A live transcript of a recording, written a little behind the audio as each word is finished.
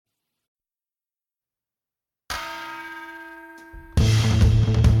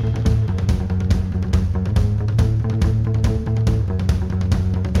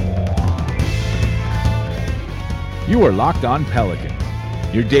You are Locked On Pelicans,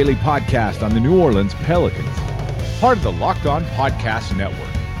 your daily podcast on the New Orleans Pelicans, part of the Locked On Podcast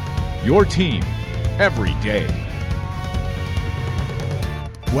Network, your team every day.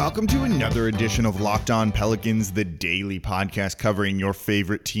 Welcome to another edition of Locked On Pelicans, the daily podcast covering your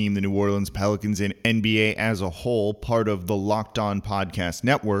favorite team, the New Orleans Pelicans, and NBA as a whole, part of the Locked On Podcast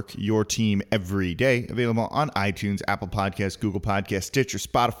Network, your team every day, available on iTunes, Apple Podcasts, Google Podcasts, Stitcher,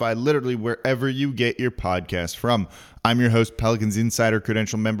 Spotify, literally wherever you get your podcasts from. I'm your host, Pelicans Insider,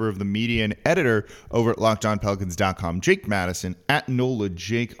 credential member of the media and editor over at LockedOnPelicans.com, Jake Madison, at NOLA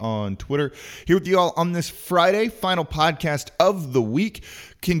Jake on Twitter. Here with you all on this Friday, final podcast of the week,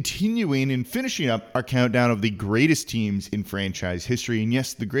 continuing and finishing up our countdown of the greatest teams in franchise history. And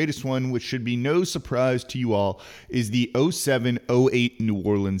yes, the greatest one, which should be no surprise to you all, is the 07-08 New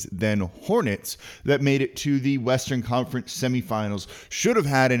Orleans then Hornets that made it to the Western Conference semifinals. Should have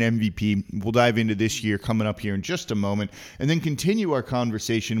had an MVP. We'll dive into this year coming up here in just a moment, and then continue our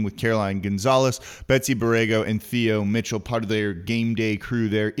conversation with Caroline Gonzalez, Betsy Borrego, and Theo Mitchell, part of their game day crew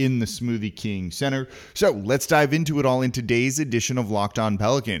there in the Smoothie King Center. So let's dive into it all in today's edition of Locked On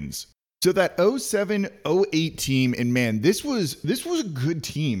Pelicans. So that 07-08 team, and man, this was a good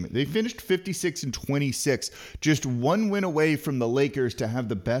team. They finished 56-26, just one win away from the Lakers to have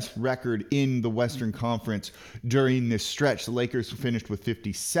the best record in the Western Conference during this stretch. The Lakers finished with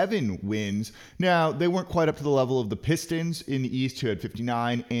 57 wins. Now, they weren't quite up to the level of the Pistons in the East, who had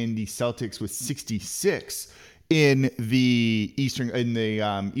 59, and the Celtics with 66 in the Eastern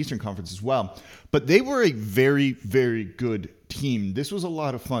Conference as well. But they were a very, very good team. This was a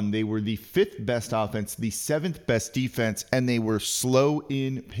lot of fun. They were the fifth best offense, the seventh best defense, and they were slow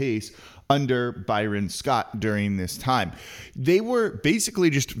in pace under Byron Scott during this time. They were basically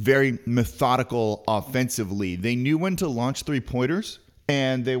just very methodical offensively. They knew when to launch three-pointers,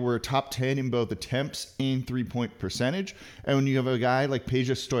 and they were top 10 in both attempts and three-point percentage. And when you have a guy like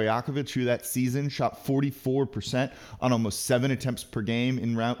Peja Stojakovic, who that season shot 44% on almost 7 attempts per game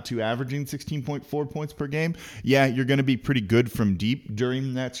in round 2, averaging 16.4 points per game, yeah, you're going to be pretty good from deep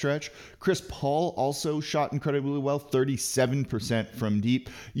during that stretch. Chris Paul also shot incredibly well, 37% from deep.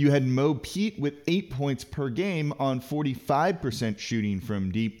 You had Mo Pete with 8 points per game on 45% shooting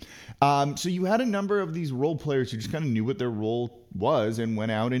from deep. So you had a number of these role players who just kind of knew what their role was and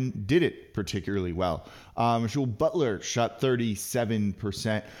went out and did it particularly well. Jewel Butler shot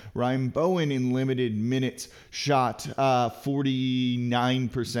 37%. Ryan Bowen in limited minutes shot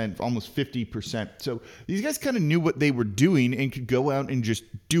 49%, almost 50%. So these guys kind of knew what they were doing and could go out and just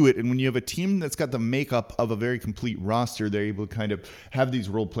do it. And when you have a team that's got the makeup of a very complete roster, they're able to kind of have these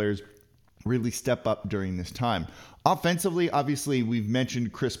role players really step up during this time. Offensively, obviously, we've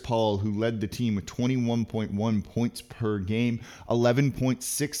mentioned Chris Paul, who led the team with 21.1 points per game,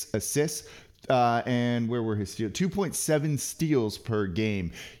 11.6 assists, and where were his steals? 2.7 steals per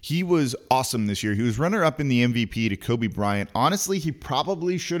game. He was awesome this year. He was runner-up in the MVP to Kobe Bryant. Honestly, he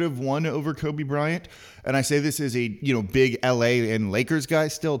probably should have won over Kobe Bryant. And I say this as a big LA and Lakers guy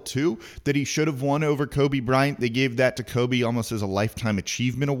still too, that he should have won over Kobe Bryant. They gave that to Kobe almost as a lifetime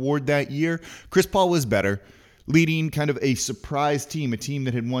achievement award that year. Chris Paul was better, leading kind of a surprise team, a team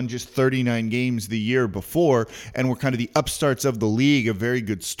that had won just 39 games the year before and were kind of the upstarts of the league, a very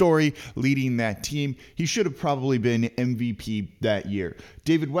good story leading that team. He should have probably been MVP that year.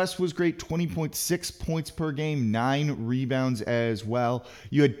 David West was great, 20.6 points per game, 9 rebounds as well.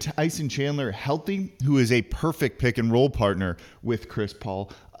 You had Tyson Chandler healthy, who is a perfect pick and roll partner with Chris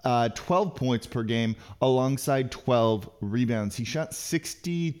Paul. 12 points per game alongside 12 rebounds. He shot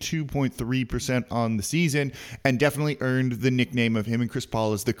 62.3% on the season and definitely earned the nickname of him and Chris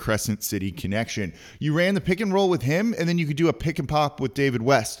Paul as the Crescent City Connection. You ran the pick and roll with him, and then you could do a pick and pop with David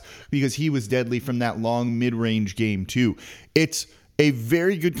West because he was deadly from that long mid-range game too. It's a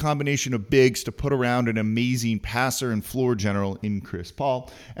very good combination of bigs to put around an amazing passer and floor general in Chris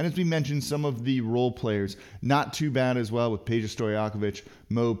Paul. And as we mentioned, some of the role players, not too bad as well with Peja Stojakovic,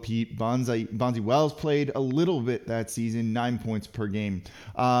 Mo Pete, Bonzi Wells played a little bit that season, 9 points per game.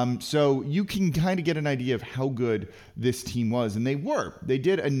 So you can kind of get an idea of how good this team was. And they were. They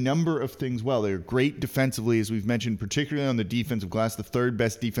did a number of things well. They were great defensively, as we've mentioned, particularly on the defensive glass, the third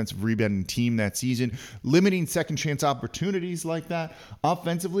best defensive rebounding team that season, limiting second chance opportunities like that.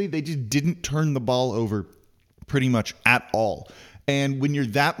 Offensively, they just didn't turn the ball over pretty much at all. And when you're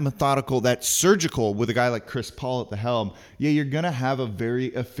that methodical, that surgical with a guy like Chris Paul at the helm, you're going to have a very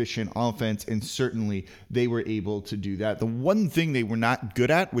efficient offense. And certainly they were able to do that. The one thing they were not good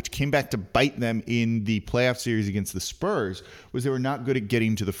at, which came back to bite them in the playoff series against the Spurs, was they were not good at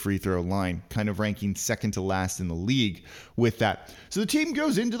getting to the free throw line, kind of ranking second to last in the league with that. So the team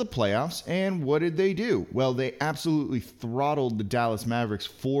goes into the playoffs, and what did they do? Well, they absolutely throttled the Dallas Mavericks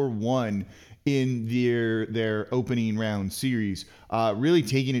 4-1 in their opening round series, really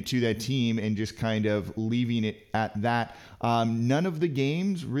taking it to that team and just kind of leaving it at that. None of the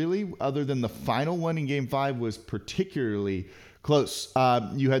games really, other than the final one in Game 5, was particularly close.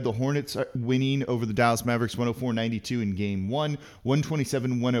 You had the Hornets winning over the Dallas Mavericks 104-92 in Game 1,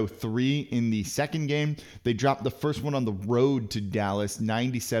 127-103 in the second game. They dropped the first one on the road to Dallas,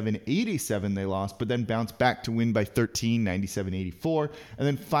 97-87 they lost, but then bounced back to win by 13, 97-84. And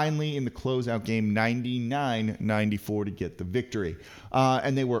then finally in the closeout game, 99-94 to get the victory.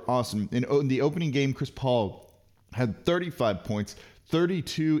 And they were awesome. In the opening game, Chris Paul had 35 points,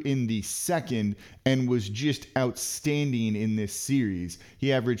 32 in the second, and was just outstanding in this series.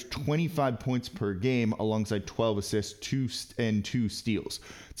 He averaged 25 points per game alongside 12 assists, and 2 steals.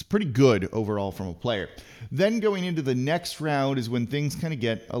 It's pretty good overall from a player. Then going into the next round is when things kind of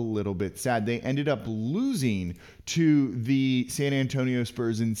get a little bit sad. They ended up losing to the San Antonio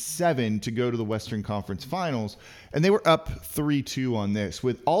Spurs in 7 to go to the Western Conference Finals, and they were up 3-2 on this,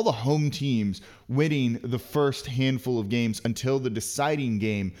 with all the home teams winning the first handful of games until the deciding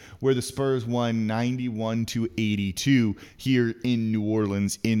game where the Spurs won 91-82 here in New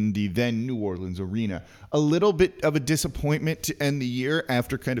Orleans, in the then New Orleans Arena. A little bit of a disappointment to end the year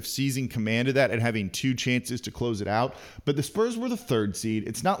after kind of seizing command of that and having 2 chances to close it out. But the Spurs were the 3rd seed.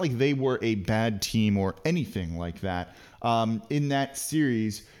 It's not like they were a bad team or anything like that. In that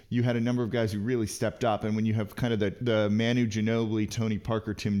series, you had a number of guys who really stepped up. And when you have kind of the Manu Ginobili, Tony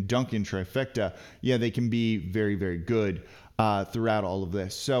Parker, Tim Duncan trifecta, they can be very, very good throughout all of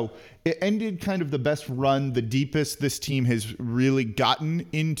this. So it ended kind of the best run, the deepest this team has really gotten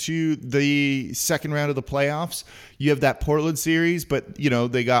into the second round of the playoffs. You have that Portland series, but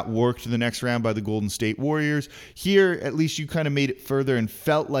they got worked the next round by the Golden State Warriors. Here, at least you kind of made it further and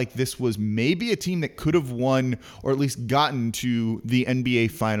felt like this was maybe a team that could have won or at least gotten to the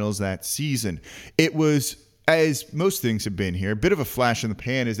NBA Finals that season. It was, as most things have been here, a bit of a flash in the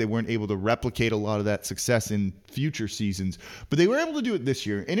pan as they weren't able to replicate a lot of that success in future seasons. But they were able to do it this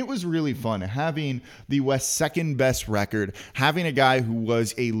year, and it was really fun. Having the West's second best record, having a guy who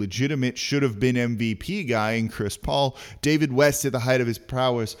was a legitimate should-have-been MVP guy in Chris Paul, David West at the height of his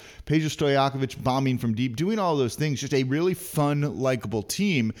prowess, Peja Stojakovic bombing from deep, doing all those things, just a really fun, likable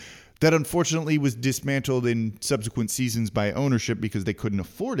team that unfortunately was dismantled in subsequent seasons by ownership because they couldn't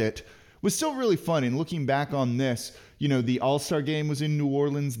afford it. Was still really fun. And looking back on this, the All-Star game was in New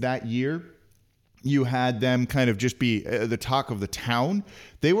Orleans that year. You had them kind of just be the talk of the town.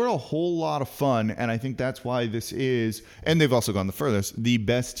 They were a whole lot of fun, and I think that's why this is, and they've also gone the furthest, the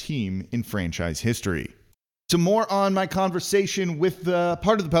best team in franchise history. Some more on my conversation with the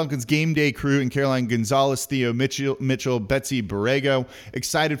part of the Pelicans game day crew in Caroline Gonzalez, Theo Mitchell, Betsy Borrego.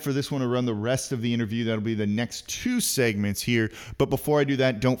 Excited for this one to run the rest of the interview. That'll be the next 2 segments here. But before I do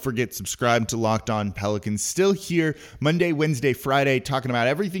that, don't forget, subscribe to Locked On Pelicans. Still here Monday, Wednesday, Friday, talking about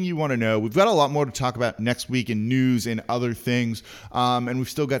everything you want to know. We've got a lot more to talk about next week in news and other things. And we've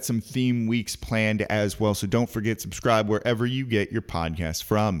still got some theme weeks planned as well. So don't forget, subscribe wherever you get your podcast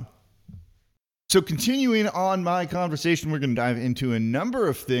from. So continuing on my conversation, we're going to dive into a number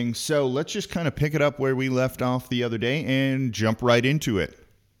of things. So let's just kind of pick it up where we left off the other day and jump right into it.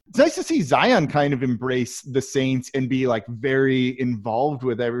 It's nice to see Zion kind of embrace the Saints and be like very involved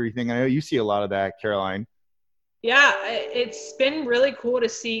with everything. I know you see a lot of that, Caroline. Yeah, it's been really cool to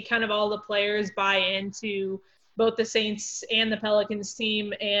see kind of all the players buy into both the Saints and the Pelicans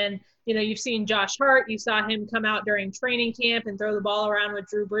team. And you've seen Josh Hart. You saw him come out during training camp and throw the ball around with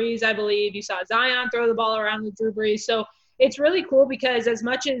Drew Brees, I believe. You saw Zion throw the ball around with Drew Brees. So it's really cool because as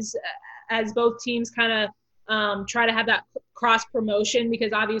much as both teams kind of try to have that cross-promotion,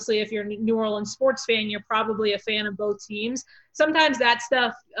 because obviously if you're a New Orleans sports fan, you're probably a fan of both teams. Sometimes that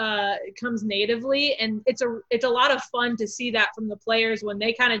stuff comes natively, and it's a lot of fun to see that from the players when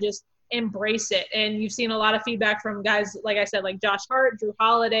they kind of just embrace it. And you've seen a lot of feedback from guys, like I said, like Josh Hart, Drew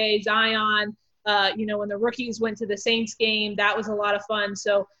Holiday, Zion. When the rookies went to the Saints game, that was a lot of fun.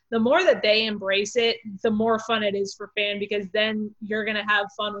 So the more that they embrace it, the more fun it is for fans, because then you're going to have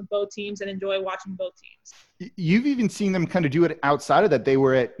fun with both teams and enjoy watching both teams. You've even seen them kind of do it outside of that. They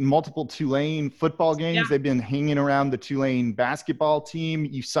were at multiple Tulane football games. Yeah. They've been hanging around the Tulane basketball team.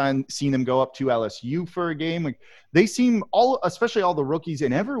 You've seen them go up to LSU for a game. Like, they seem especially all the rookies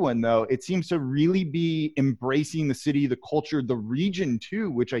and everyone, though, it seems to really be embracing the city, the culture, the region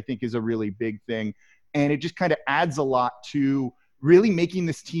too, which I think is a really big thing. And it just kind of adds a lot to really making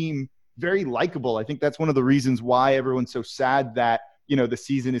this team very likable. I think that's one of the reasons why everyone's so sad that, the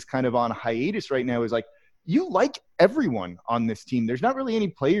season is kind of on hiatus right now, is like, you like everyone on this team. There's not really any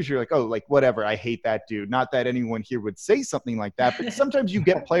players you're like, oh, like, whatever, I hate that dude. Not that anyone here would say something like that, but sometimes you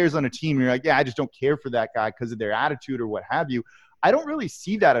get players on a team and you're like, yeah, I just don't care for that guy because of their attitude or what have you. I don't really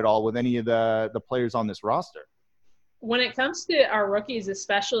see that at all with any of the players on this roster. When it comes to our rookies,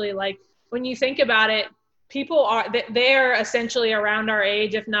 especially, like, when you think about it, they're essentially around our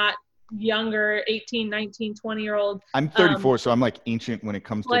age, if not younger, 18, 19, 20-year-old. I'm 34, so I'm like ancient when it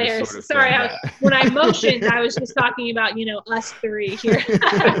comes to this sort of Sorry, thing. When I motioned, I was just talking about, us three here.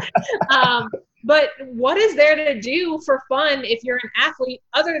 But what is there to do for fun if you're an athlete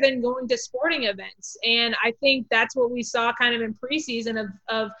other than going to sporting events? And I think that's what we saw kind of in preseason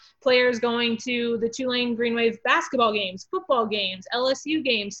of players going to the Tulane Green Wave basketball games, football games, LSU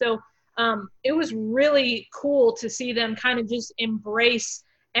games. So it was really cool to see them kind of just embrace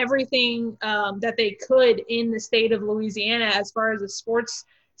everything that they could in the state of Louisiana as far as a sports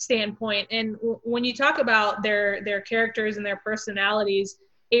standpoint. And when you talk about their characters and their personalities,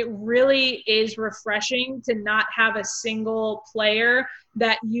 it really is refreshing to not have a single player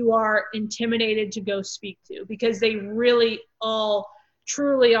that you are intimidated to go speak to, because they really all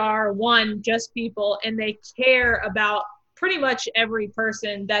truly are, one, just people, and they care about pretty much every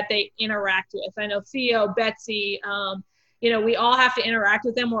person that they interact with. I know Theo, Betsy, we all have to interact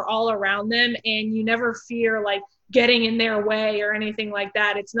with them. We're all around them, and you never fear like getting in their way or anything like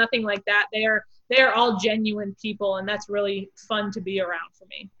that. It's nothing like that. They are all genuine people, and that's really fun to be around for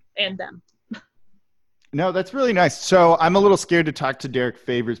me and them. No, that's really nice. So I'm a little scared to talk to Derek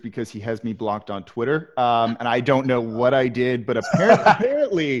Favors because he has me blocked on Twitter. And I don't know what I did, but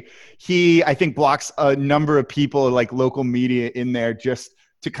apparently he, I think, blocks a number of people, like local media in there, just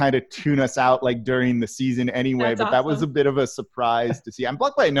to kind of tune us out like during the season anyway. That's but awesome. That was a bit of a surprise to see. I'm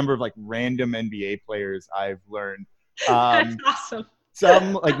blocked by a number of like random NBA players, I've learned. That's awesome.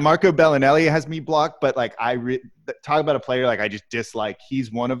 Some like Marco Bellinelli has me blocked, but like talk about a player like I just dislike.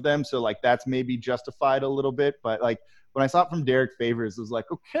 He's one of them. So like that's maybe justified a little bit. But like when I saw it from Derek Favors, it was like,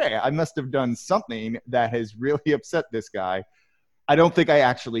 okay, I must have done something that has really upset this guy. I don't think I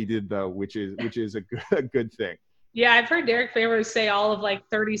actually did though, which is a good thing. Yeah, I've heard Derek Favors say all of like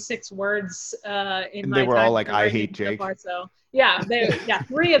 36 words in and my they were time all like, I hate Jake. So far, so yeah,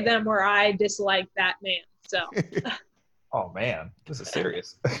 3 of them were I dislike that man. So oh man, this is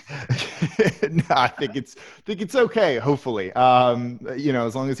serious. No, I think it's okay. Hopefully, as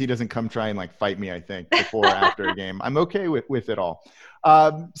long as he doesn't come try and like fight me, I think before or after a game, I'm okay with it all.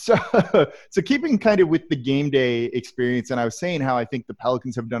 So keeping kind of with the game day experience, and I was saying how I think the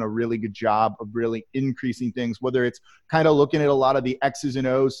Pelicans have done a really good job of really increasing things, whether it's kind of looking at a lot of the X's and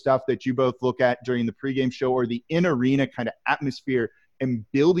O's stuff that you both look at during the pregame show, or the in-arena kind of atmosphere and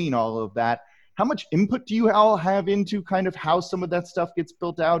building all of that. How much input do you all have into kind of how some of that stuff gets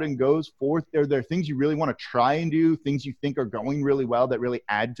built out and goes forth? Are there things you really want to try and do, things you think are going really well that really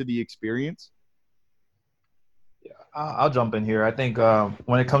add to the experience? Yeah, I'll jump in here. I think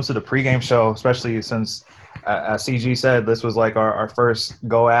when it comes to the pregame show, especially since, as CG said, this was like our first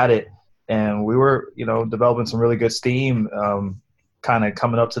go at it, and we were, developing some really good steam, kind of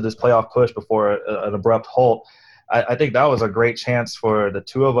coming up to this playoff push before an abrupt halt. I think that was a great chance for the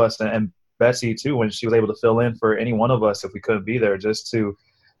two of us and Betsy too, when she was able to fill in for any one of us if we couldn't be there, just to,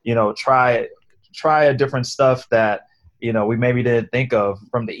 try a different stuff that, we maybe didn't think of,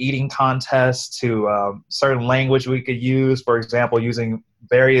 from the eating contest to certain language we could use, for example, using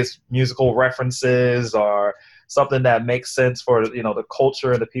various musical references or something that makes sense for, the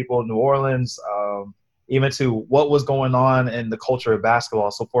culture and the people of New Orleans, even to what was going on in the culture of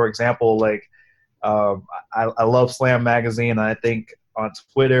basketball. So, for example, like I love Slam Magazine, and I think on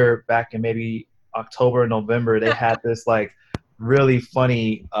Twitter back in maybe October, November, they had this like really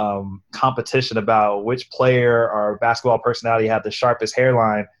funny competition about which player or basketball personality had the sharpest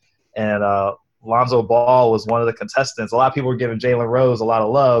hairline. And Lonzo Ball was one of the contestants. A lot of people were giving Jalen Rose a lot of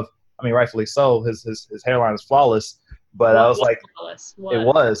love. I mean, rightfully so. His hairline is flawless. But I was like, it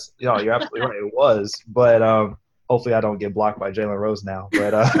was. You're absolutely right. It was. But hopefully I don't get blocked by Jalen Rose now.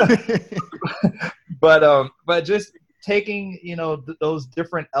 But but just taking, those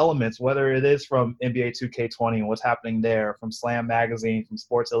different elements, whether it is from NBA 2K20 and what's happening there, from Slam Magazine, from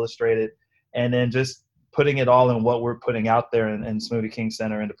Sports Illustrated, and then just putting it all in what we're putting out there in Smoothie King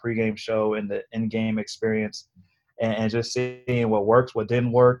Center, in the pregame show, in the in-game experience, and just seeing what works, what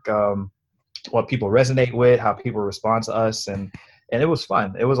didn't work, what people resonate with, how people respond to us. And it was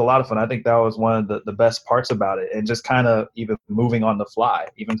fun. It was a lot of fun. I think that was one of the best parts about it. And just kind of even moving on the fly,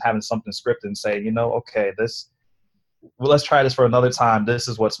 even having something scripted and say, okay, let's try this for another time. This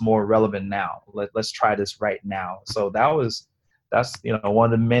is what's more relevant now. Let's try this right now. So that's one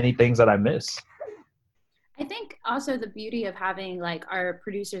of the many things that I miss. I think also the beauty of having like our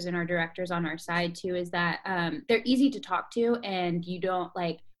producers and our directors on our side too is that they're easy to talk to, and you don't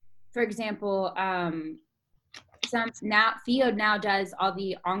like, for example, Theo now does all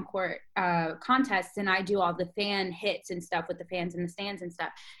the encore contests, and I do all the fan hits and stuff with the fans in the stands and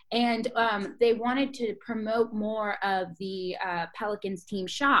stuff. And they wanted to promote more of the Pelicans team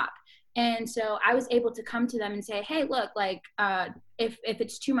shop. And so I was able to come to them and say, hey, look, like if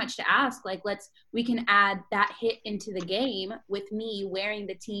it's too much to ask, like we can add that hit into the game with me wearing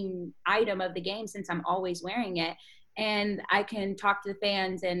the team item of the game, since I'm always wearing it. And I can talk to the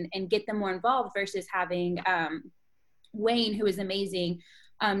fans and get them more involved versus having Wayne, who is amazing,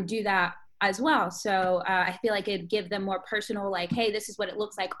 do that as well. So I feel like it'd give them more personal, like, hey, this is what it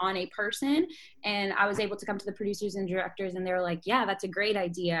looks like on a person. And I was able to come to the producers and directors, and they were like, yeah, that's a great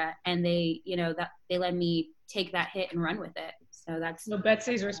idea. And they let me take that hit and run with it. So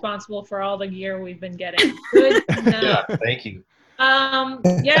Betsy's responsible for all the gear we've been getting. Good. Yeah, thank you.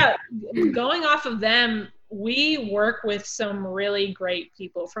 Going off of them, we work with some really great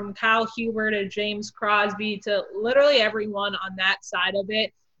people, from Kyle Huber to James Crosby to literally everyone on that side of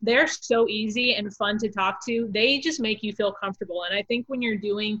it. They're so easy and fun to talk to. They just make you feel comfortable. And I think when you're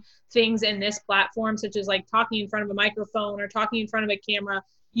doing things in this platform, such as like talking in front of a microphone or talking in front of a camera,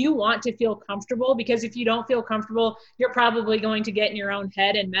 you want to feel comfortable, because if you don't feel comfortable, you're probably going to get in your own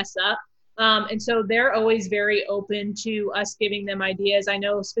head and mess up. And so they're always very open to us giving them ideas. I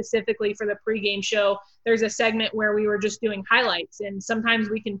know specifically for the pregame show, there's a segment where we were just doing highlights, and sometimes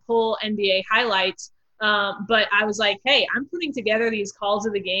we can pull NBA highlights. But I was like, hey, I'm putting together these calls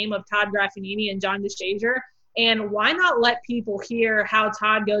of the game of Todd Graffagnini and John DeShazier, and why not let people hear how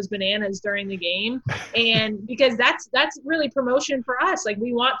Todd goes bananas during the game? And because that's really promotion for us. Like,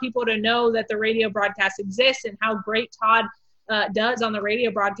 we want people to know that the radio broadcast exists and how great Todd does on the radio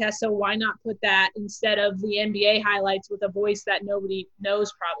broadcast. So why not put that instead of the NBA highlights with a voice that nobody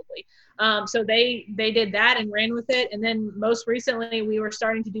knows probably. So they did that and ran with it. And then most recently we were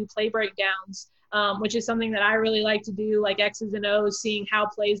starting to do play breakdowns, which is something that I really like to do, like X's and O's, seeing how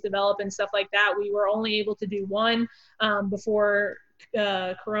plays develop and stuff like that. We were only able to do one before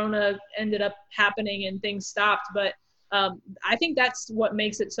Corona ended up happening and things stopped. But I think that's what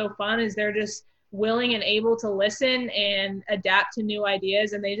makes it so fun, is they're just willing and able to listen and adapt to new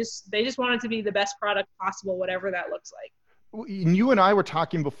ideas. And they just want it to be the best product possible, whatever that looks like. You and I were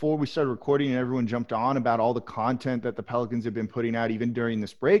talking before we started recording, and everyone jumped on about all the content that the Pelicans have been putting out even during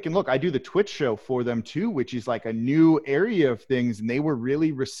this break. And look, I do the Twitch show for them too, which is like a new area of things. And they were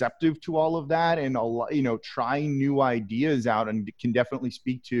really receptive to all of that, and trying new ideas out, and can definitely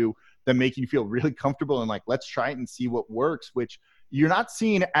speak to them making you feel really comfortable and like, let's try it and see what works, which you're not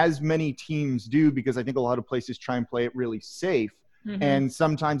seeing as many teams do, because I think a lot of places try and play it really safe. Mm-hmm. And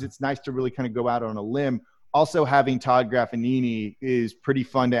sometimes it's nice to really kind of go out on a limb. Also, having Todd Graffagnini is pretty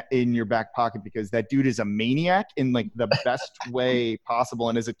fun in your back pocket, because that dude is a maniac in like the best way possible.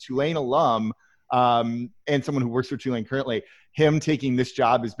 And as a Tulane alum and someone who works for Tulane currently, him taking this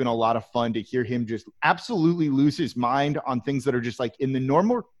job has been a lot of fun to hear him just absolutely lose his mind on things that are just like in the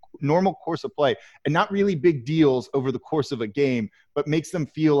normal course of play, and not really big deals over the course of a game, but makes them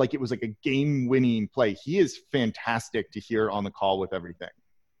feel like it was like a game-winning play. He is fantastic to hear on the call with everything.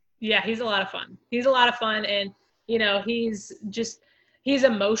 Yeah, he's a lot of fun. And, he's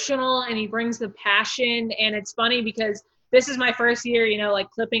emotional, and he brings the passion. And it's funny because this is my first year,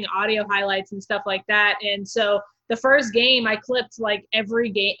 like clipping audio highlights and stuff like that. And so the first game I clipped like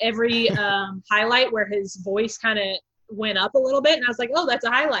every highlight where his voice kind of went up a little bit, and I was like, oh, that's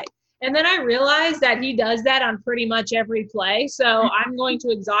a highlight. And then I realized that he does that on pretty much every play. So I'm going to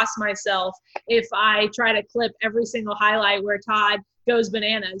exhaust myself if I try to clip every single highlight where Todd goes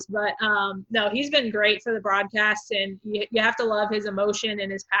bananas. But no, he's been great for the broadcast, and you have to love his emotion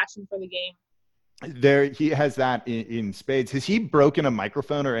and his passion for the game. He has that in spades. Has he broken a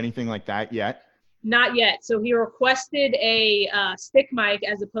microphone or anything like that yet? Not yet. So he requested a stick mic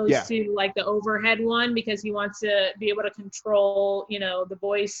as opposed to like the overhead one because he wants to be able to control, the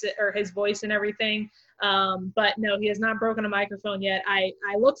voice or his voice and everything. But no, he has not broken a microphone yet. I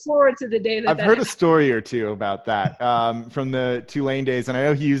look forward to the day that I've heard a story or two about that from the Tulane days. And I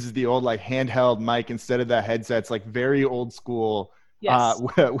know he uses the old like handheld mic instead of the headsets, like very old school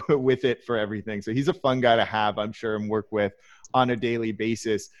with it for everything. So he's a fun guy to have, I'm sure, and work with on a daily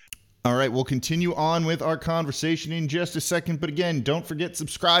basis. All right, we'll continue on with our conversation in just a second. But again, don't forget,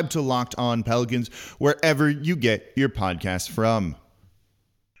 subscribe to Locked On Pelicans wherever you get your podcasts from.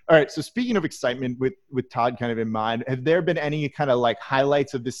 All right, so speaking of excitement with Todd kind of in mind, have there been any kind of like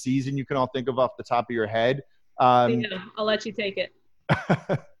highlights of the season you can all think of off the top of your head? Theo, I'll let you take it.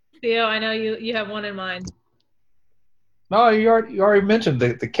 Theo, I know you have one in mind. No, you already mentioned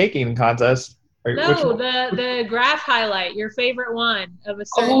the cake eating contest. No, the graph highlight, your favorite one of a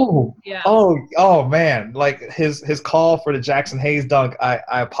certain. Oh man, like his call for the Jackson Hayes dunk. I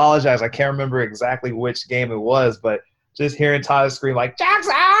apologize, I can't remember exactly which game it was, but just hearing Tyler scream like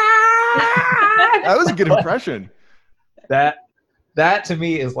Jackson. That was a good impression. That to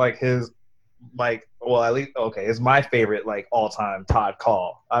me is like his at least it's my favorite like all time Todd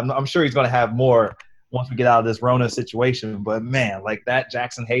call. I'm sure he's gonna have more once we get out of this Rona situation, but man, like that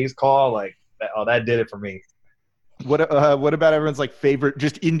Jackson Hayes call, like. That did it for me. What about everyone's like favorite?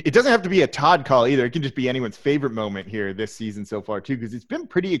 It doesn't have to be a Todd call either. It can just be anyone's favorite moment here this season so far too, because it's been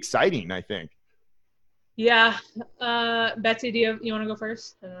pretty exciting, I think. Yeah, Betsy, do you want to go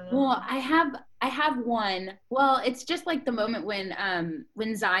first? I don't know. Well, I have one. Well, it's just like the moment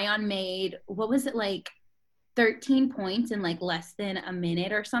when Zion made, what was it, like 13 points in like less than a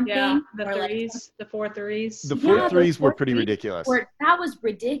minute or something. Yeah, the four threes. The four threes were pretty ridiculous. That was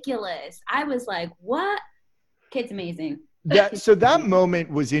ridiculous. I was like, what? Kid's amazing. So that moment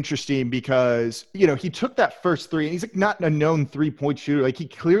was interesting because, he took that first three and he's like not a known 3-point shooter. Like he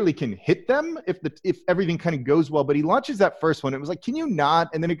clearly can hit them if everything kind of goes well, but he launches that first one. It was like, can you not?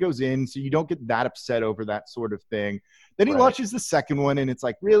 And then it goes in. So you don't get that upset over that sort of thing. Then he launches the second one and it's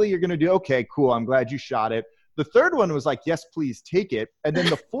like, really, you're going to do? Okay, cool. I'm glad you shot it. The third one was like, yes, please take it. And then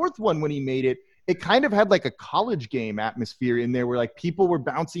the fourth one, when he made it, it kind of had like a college game atmosphere in there where like people were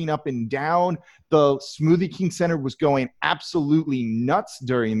bouncing up and down. The Smoothie King Center was going absolutely nuts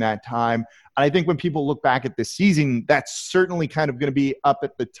during that time. And I think when people look back at this season, that's certainly kind of going to be up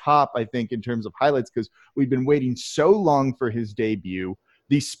at the top, I think, in terms of highlights, because we've been waiting so long for his debut.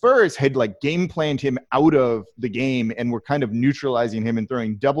 The Spurs had like game planned him out of the game and were kind of neutralizing him and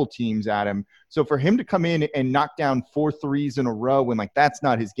throwing double teams at him. So for him to come in and knock down 4 threes in a row when like that's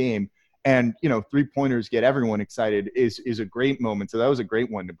not his game, and 3-pointers get everyone excited is a great moment. So that was a great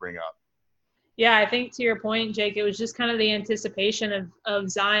one to bring up. Yeah, I think to your point, Jake, it was just kind of the anticipation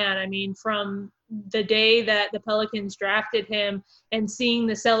of Zion. I mean, from the day that the Pelicans drafted him and seeing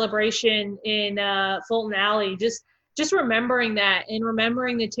the celebration in Fulton Alley, just remembering that and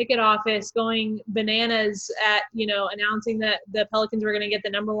remembering the ticket office going bananas at, announcing that the Pelicans were going to get the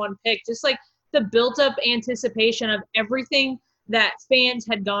number 1 pick, just like the built up anticipation of everything that fans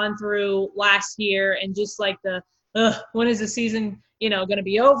had gone through last year and just like when is the season, going to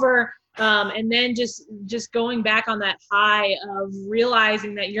be over? And then just going back on that high of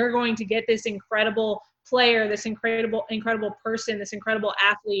realizing that you're going to get this incredible player, this incredible person, this incredible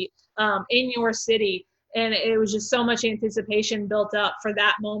athlete in your city. And it was just so much anticipation built up for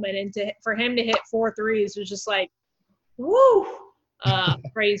that moment. And for him to hit 4 threes was just like, woo,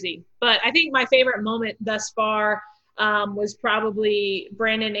 crazy. But I think my favorite moment thus far was probably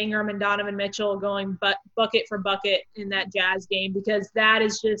Brandon Ingram and Donovan Mitchell going bucket for bucket in that Jazz game, because that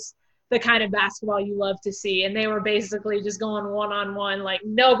is just the kind of basketball you love to see. And they were basically just going one-on-one, like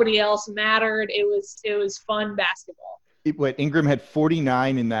nobody else mattered. It was fun basketball. Ingram had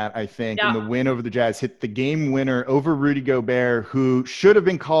 49 in that, I think, and the win over the Jazz hit the game winner over Rudy Gobert, who should have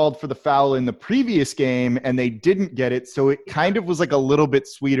been called for the foul in the previous game, and they didn't get it. So it kind of was like a little bit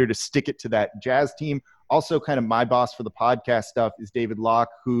sweeter to stick it to that Jazz team. Also, kind of my boss for the podcast stuff is David Locke,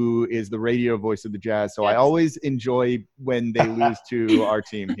 who is the radio voice of the Jazz. So I always enjoy when they lose to our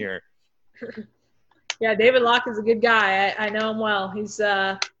team here. Yeah, David Locke is a good guy. I know him well. He's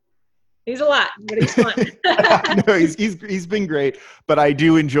a lot, but he's fun. No, he's been great, but I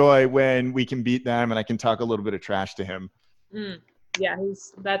do enjoy when we can beat them and I can talk a little bit of trash to him. Yeah,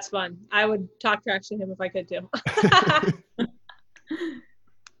 that's fun. I would talk trash to him if I could too.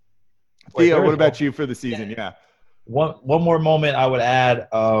 Theo, what about you for the season? Yeah. One more moment I would add.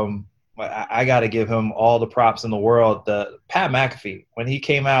 I got to give him all the props in the world. The Pat McAfee, when he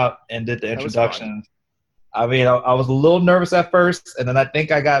came out and did the introduction, I mean, I was a little nervous at first, and then I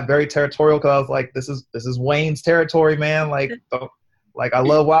think I got very territorial because I was like, "This is Wayne's territory, man. Like, I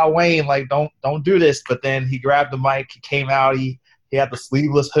love Wild Wayne. Like, don't do this." But then he grabbed the mic. He came out. He had the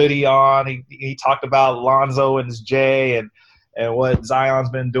sleeveless hoodie on. He talked about Lonzo and his J and what Zion's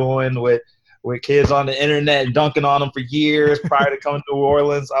been doing with kids on the internet and dunking on them for years prior to coming to New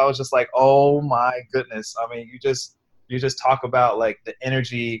Orleans. I was just like, oh my goodness. I mean, you just talk about like the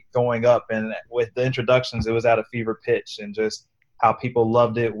energy going up, and with the introductions, it was at a fever pitch, and just how people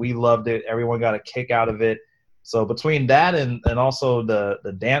loved it. We loved it. Everyone got a kick out of it. So between that and also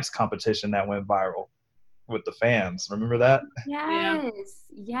the dance competition that went viral with the fans, remember that?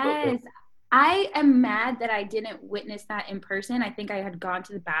 Yes. I am mad that I didn't witness that in person. I think I had gone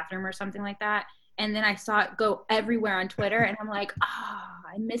to the bathroom or something like that. And then I saw it go everywhere on Twitter, and I'm like,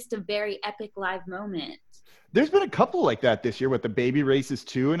 I missed a very epic live moment. There's been a couple like that this year with the baby races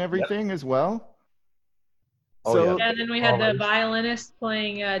too and everything as well. And then we had the violinist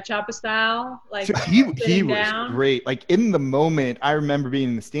playing Choppa Style. Like, so he was great. Like, in the moment, I remember being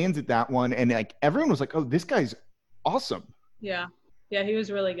in the stands at that one, and like everyone was like, "Oh, this guy's awesome." Yeah, he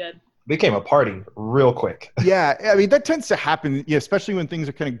was really good. Became a party real quick. Yeah, I mean that tends to happen, especially when things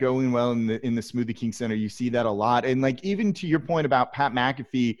are kind of going well in the Smoothie King Center. You see that a lot, and like even to your point about Pat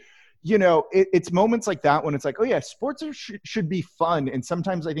McAfee. It's moments like that when it's like, oh yeah, sports should be fun. And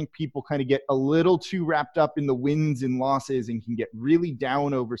sometimes I think people kind of get a little too wrapped up in the wins and losses and can get really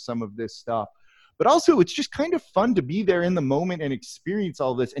down over some of this stuff. But also it's just kind of fun to be there in the moment and experience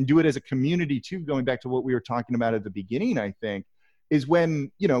all this and do it as a community too, going back to what we were talking about at the beginning, I think, is when,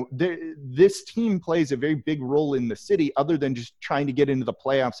 this team plays a very big role in the city other than just trying to get into the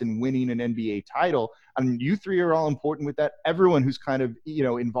playoffs and winning an NBA title. I mean, you three are all important with that. Everyone who's kind of,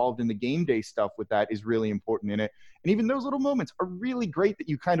 involved in the game day stuff with that is really important in it. And even those little moments are really great that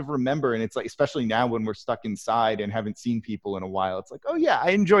you kind of remember. And it's like, especially now when we're stuck inside and haven't seen people in a while, it's like, oh yeah,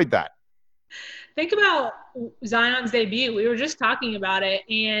 I enjoyed that. Think about Zion's debut. We were just talking about it,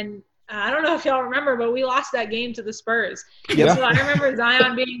 and I don't know if y'all remember, but we lost that game to the Spurs. Yeah. So I remember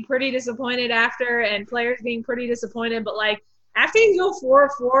Zion being pretty disappointed after, and players being pretty disappointed. But, like, after you go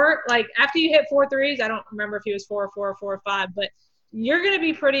 4-4, like, after you hit 4 threes, I don't remember if he was 4-4 or 4-5, but you're going to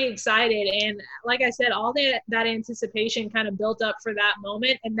be pretty excited. And like I said, all that anticipation kind of built up for that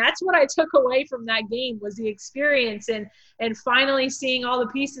moment. And that's what I took away from that game was the experience and finally seeing all the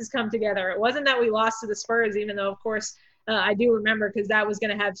pieces come together. It wasn't that we lost to the Spurs, even though, of course, I do remember because that was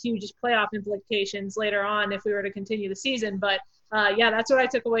going to have huge playoff implications later on if we were to continue the season. But, that's what I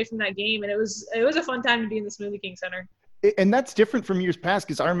took away from that game. And it was a fun time to be in the Smoothie King Center. And that's different from years past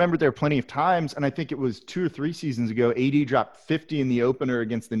because I remember there were plenty of times, and I think it was 2 or 3 seasons ago, AD dropped 50 in the opener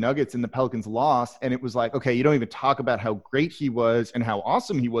against the Nuggets and the Pelicans lost. And it was like, okay, you don't even talk about how great he was and how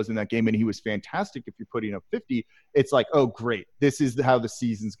awesome he was in that game. And he was fantastic if you're putting up 50. It's like, oh, great. This is how the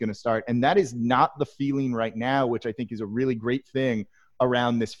season's going to start. And that is not the feeling right now, which I think is a really great thing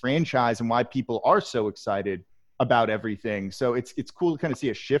around this franchise and why people are so excited about everything. So it's cool to kind of see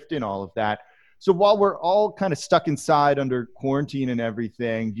a shift in all of that. So while we're all kind of stuck inside under quarantine and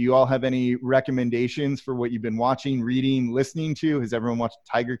everything, do you all have any recommendations for what you've been watching, reading, listening to? Has everyone watched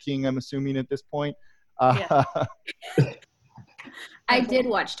Tiger King, I'm assuming, at this point? Yeah. I did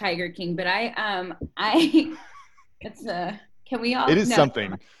watch Tiger King, but can we all? It is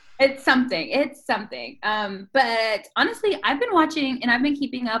something. It's something. But honestly, I've been watching and I've been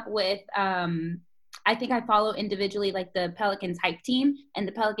keeping up with, I think I follow individually like the Pelicans hype team and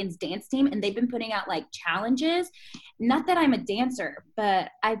the Pelicans dance team, and they've been putting out like challenges. Not that I'm a dancer, but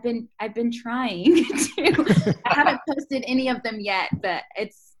I've been trying to. I haven't posted any of them yet, but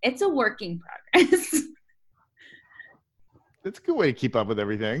it's a work in progress. That's a good way to keep up with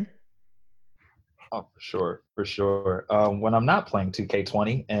everything. Oh, for sure. When I'm not playing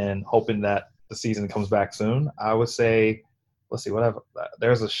 2K20 and hoping that the season comes back soon, I would say, let's see,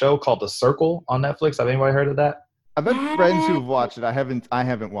 there's a show called The Circle on Netflix. Have anybody heard of that? I've had friends who've watched it. I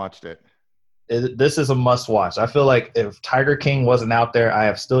haven't watched it. This is a must watch. I feel like if Tiger King wasn't out there, I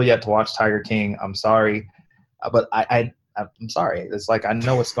have still yet to watch Tiger King. I'm sorry, but I'm sorry. It's like I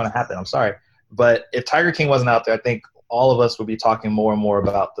know what's going to happen. I'm sorry, but if Tiger King wasn't out there, I think all of us would be talking more and more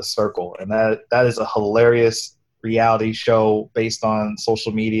about The Circle, and that is a hilarious reality show based on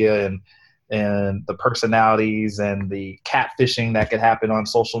social media and the personalities and the catfishing that could happen on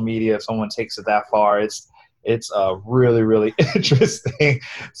social media if someone takes it that far. It's really, really interesting.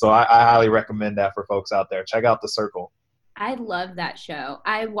 So I highly recommend that for folks out there. Check out The Circle. I love that show.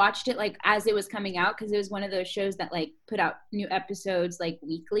 I watched it like as it was coming out because it was one of those shows that like put out new episodes like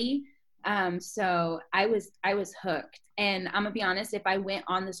weekly. So I was hooked. And I'm gonna be honest, if I went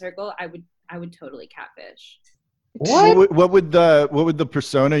on The Circle, I I would totally catfish. What would the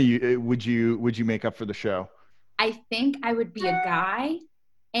persona would you make up for the show? I think I would be a guy,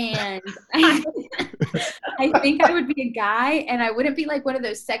 and I think I would be a guy, and I wouldn't be like one of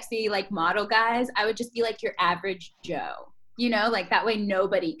those sexy like model guys. I would just be like your average Joe, like that way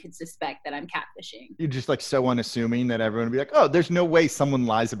nobody could suspect that I'm catfishing. You're just like so unassuming that everyone would be like, oh, there's no way someone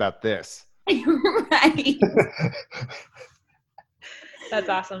lies about this. Right. That's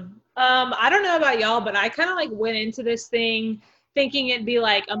awesome. I don't know about y'all, but I kind of like went into this thing thinking it'd be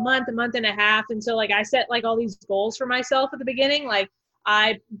like a month and a half. And so like I set like all these goals for myself at the beginning. Like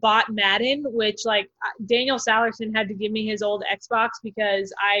I bought Madden, which like Daniel Sallerson had to give me his old Xbox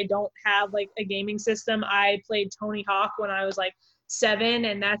because I don't have like a gaming system. I played Tony Hawk when I was like 7,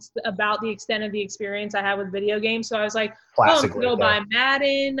 and that's about the extent of the experience I have with video games. So I was like, I'm gonna go buy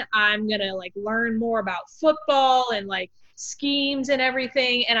Madden. I'm gonna like learn more about football and like schemes and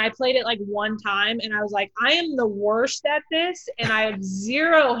everything. And I played it like one time, and I was like, I am the worst at this, and I have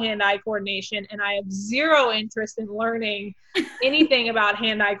zero hand-eye coordination, and I have zero interest in learning anything about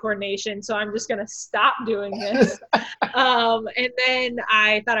hand-eye coordination. So I'm just gonna stop doing this. And then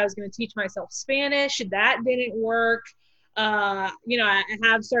I thought I was gonna teach myself Spanish. That didn't work. I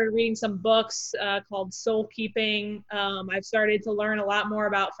have started reading some books called Soul Keeping. I've started to learn a lot more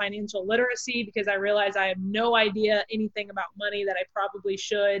about financial literacy because I realize I have no idea anything about money that I probably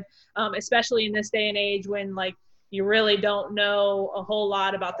should, especially in this day and age when like you really don't know a whole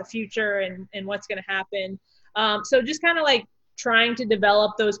lot about the future and what's going to happen. So just kind of like trying to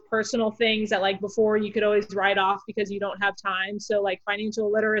develop those personal things that like before you could always write off because you don't have time. So like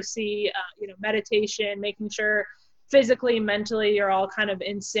financial literacy, meditation, making sure physically, mentally, you're all kind of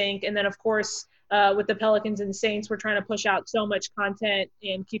in sync. And then, of course, with the Pelicans and Saints, we're trying to push out so much content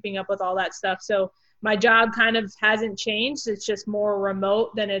and keeping up with all that stuff. So my job kind of hasn't changed. It's just more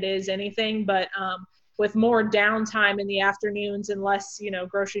remote than it is anything. But with more downtime in the afternoons and less,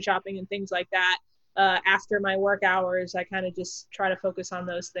 grocery shopping and things like that, after my work hours, I kind of just try to focus on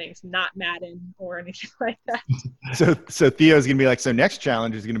those things, not Madden or anything like that. So Theo's going to be like, so next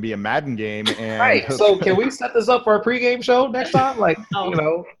challenge is going to be a Madden game. And right. So can we set this up for a pregame show next time? Like,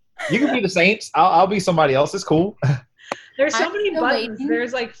 you can be the Saints. I'll be somebody else. It's cool. There's so many buttons.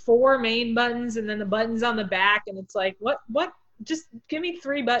 There's like 4 main buttons and then the buttons on the back. And it's like, what? Just give me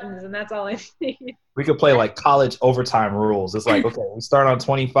 3 buttons and that's all I need. We could play like college overtime rules. It's like, okay, we start on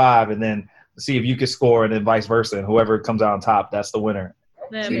 25 and then see if you can score and then vice versa. And whoever comes out on top, that's the winner.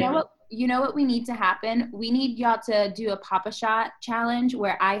 You know what we need to happen? We need y'all to do a Pop-A-Shot challenge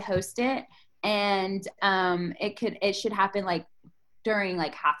where I host it, and it should happen like during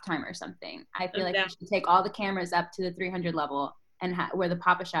like halftime or something. I feel like we should take all the cameras up to the 300 level and where the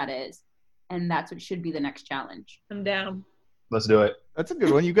Pop-A-Shot is, and that's what should be the next challenge. I'm down. Let's do it. That's a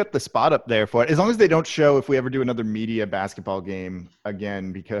good one. You got the spot up there for it. As long as they don't show if we ever do another media basketball game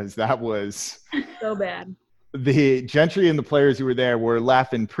again, because that was so bad. The Gentry and the players who were there were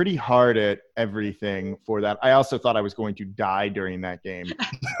laughing pretty hard at everything for that. I also thought I was going to die during that game.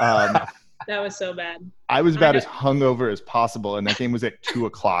 That was so bad. I was about as hungover as possible, and that game was at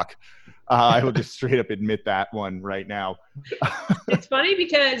 2:00. I will just straight up admit that one right now. It's funny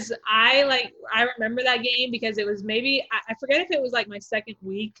because I remember that game because it was maybe I forget if it was like my second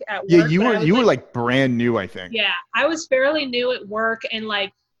week at work. Yeah, you were like brand new, I think. Yeah, I was fairly new at work, and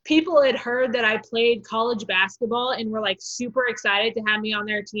like people had heard that I played college basketball and were like super excited to have me on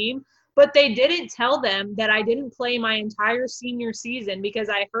their team, but they didn't tell them that I didn't play my entire senior season because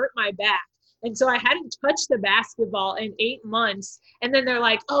I hurt my back. And so I hadn't touched the basketball in 8 months. And then they're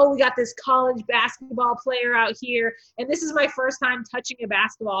like, oh, we got this college basketball player out here. And this is my first time touching a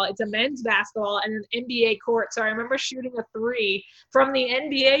basketball. It's a men's basketball and an NBA court. So I remember shooting a 3 from the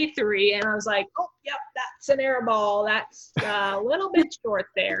NBA 3. And I was like, oh, yep, that's an air ball. That's a little bit short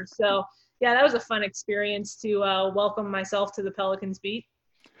there. So, yeah, that was a fun experience to welcome myself to the Pelicans beat.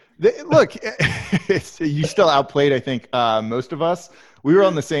 Look, you still outplayed, I think, most of us. We were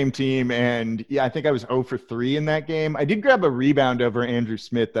on the same team, and yeah, I think I was 0 for 3 in that game. I did grab a rebound over Andrew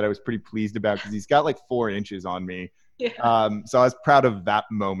Smith that I was pretty pleased about because he's got like 4 inches on me. Yeah. So I was proud of that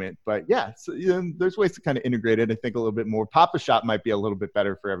moment. But yeah, so, there's ways to kind of integrate it, I think, a little bit more. Pop-A-Shot might be a little bit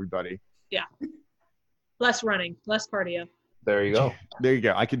better for everybody. Yeah. Less running, less cardio. There you go. There you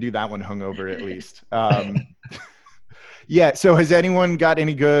go. I could do that one hungover at least. Yeah. So has anyone got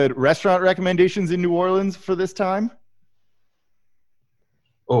any good restaurant recommendations in New Orleans for this time?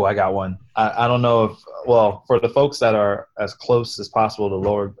 Oh, I got one. I don't know for the folks that are as close as possible to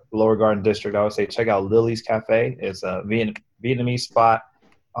Lower Garden District, I would say check out Lily's Cafe. It's a Vietnamese spot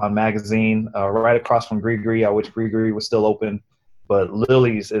on Magazine, right across from Grigri. I wish Grigri was still open, But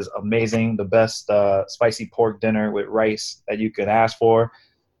Lily's is amazing. The best spicy pork dinner with rice that you could ask for,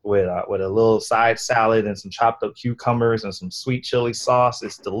 with a little side salad and some chopped up cucumbers and some sweet chili sauce.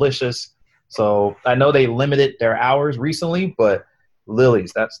 It's delicious. So I know they limited their hours recently, but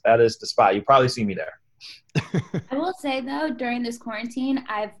Lily's, that is the spot. You probably see me there. I will say though, during this quarantine,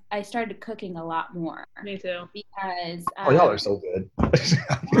 I started cooking a lot more. Me too. Because y'all are so good.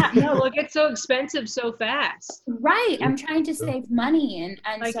 Yeah, no, look, it's so expensive so fast. Right. I'm trying to save money,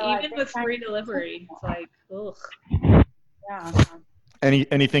 and Like so even with free delivery, it's like, ugh. Yeah.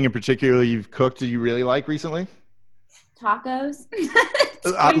 Anything in particular you've cooked that you really like recently? Tacos.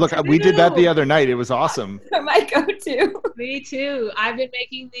 Look, we did that the other night. It was awesome. They're my go-to. Me too. I've been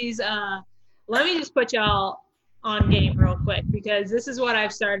making these. Let me just put y'all on game real quick, because this is what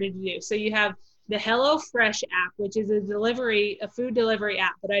I've started to do. So you have the HelloFresh app, which is a food delivery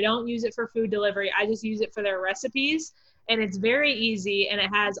app, but I don't use it for food delivery. I just use it for their recipes, and it's very easy, and it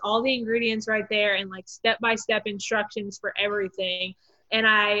has all the ingredients right there and like step-by-step instructions for everything. And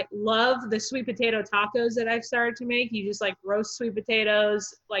I love the sweet potato tacos that I've started to make. You just like roast sweet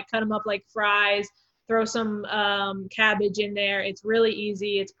potatoes, like cut them up like fries, throw some cabbage in there. It's really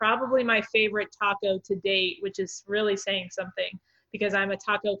easy. It's probably my favorite taco to date, which is really saying something because I'm a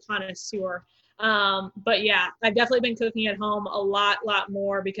taco connoisseur. But yeah, I've definitely been cooking at home a lot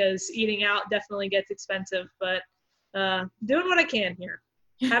more, because eating out definitely gets expensive, but doing what I can here.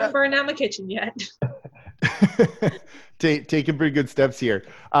 Haven't burned out my kitchen yet. Taking pretty good steps here.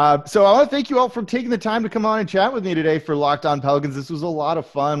 So I want to thank you all for taking the time to come on and chat with me today for Locked On Pelicans. This was a lot of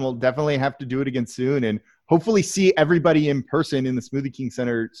fun. We'll definitely have to do it again soon, and hopefully see everybody in person in the Smoothie King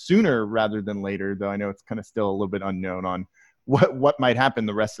Center sooner rather than later, though I know it's kind of still a little bit unknown on what might happen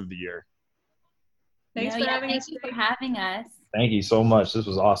the rest of the year. Thank you for having us. Thank you so much. This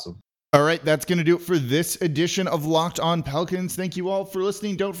was awesome. All right, that's going to do it for this edition of Locked On Pelicans. Thank you all for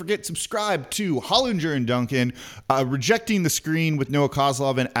listening. Don't forget, subscribe to Hollinger and Duncan, Rejecting the Screen with Noah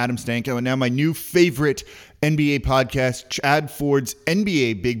Kozlov and Adam Stanko, and now my new favorite NBA podcast, Chad Ford's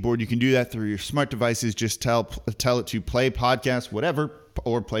NBA Big Board. You can do that through your smart devices. Just tell it to play podcast, whatever,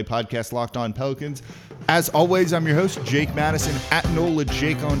 or play podcast Locked On Pelicans. As always, I'm your host, Jake Madison, at NOLA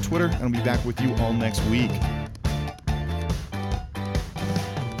Jake on Twitter, and I'll be back with you all next week.